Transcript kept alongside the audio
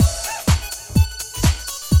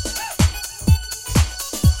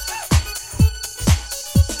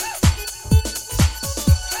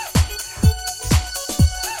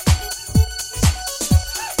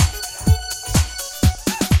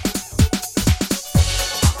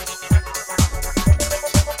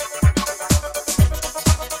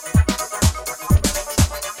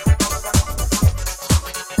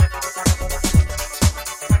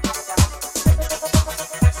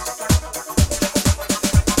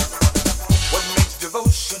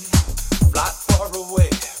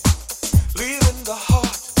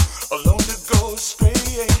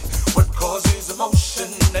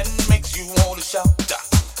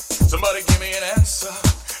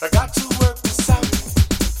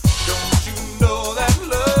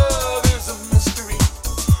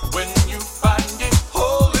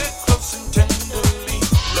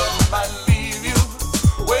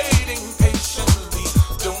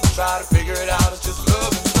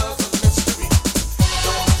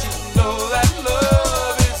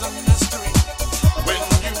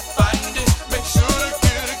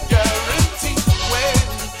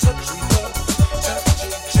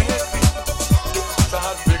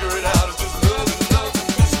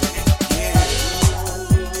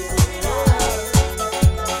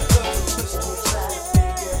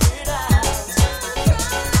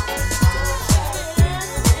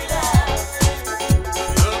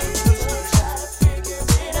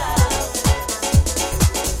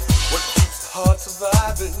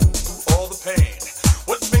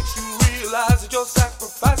your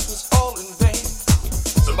sacrifice was all in vain.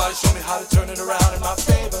 Somebody show me how to turn it around in my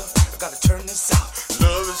favor. I gotta turn this out.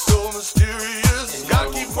 Love is so mysterious. Gotta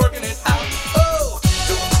keep working it out. Oh,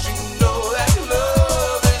 don't you know that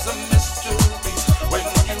love is a mystery? When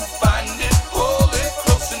you find it, hold it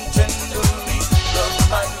close and tenderly. Love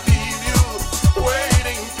might leave you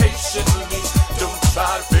waiting patiently. Don't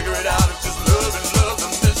try to figure it out. It's just love, and love's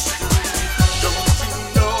a mystery. Don't you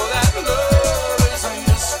know that love is a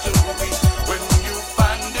mystery? When you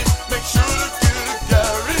find it, make sure to get a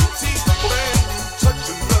guarantee. When you touch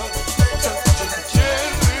your love, touch it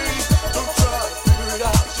gently. Don't try to figure it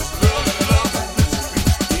out. It's just love, and love's a mystery.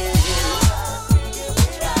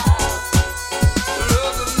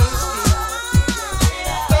 Love's a mystery.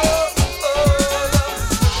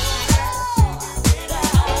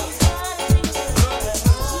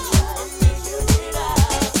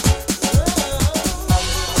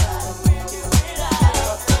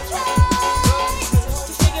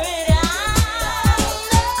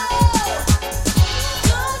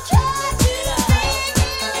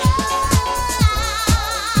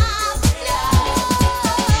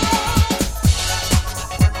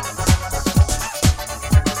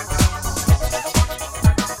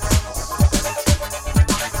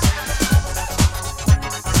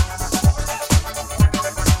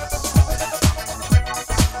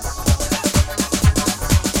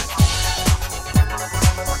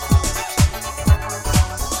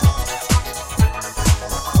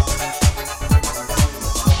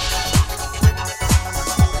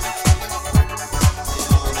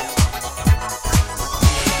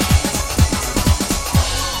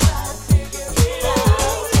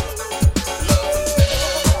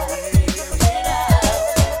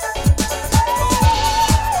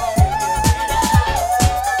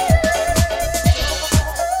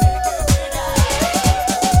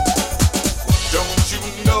 Don't you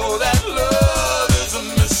know that love is a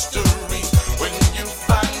mystery? When you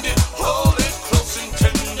find it, hold it close and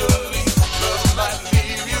tenderly. Love might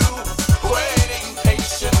leave you waiting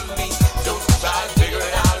patiently. Don't try to figure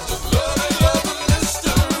it out. It's just love, and love's a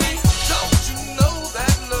mystery. Don't you know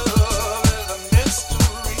that love is a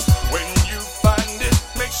mystery? When you find it,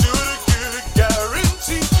 make sure to get a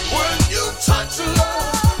guarantee. When you touch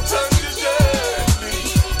love, touch it gently.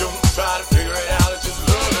 Don't try to figure it out. It's just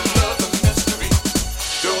love, and love's a mystery.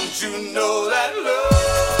 Don't you know that love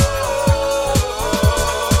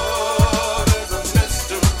is a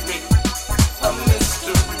mystery? A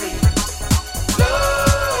mystery.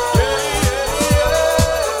 Love,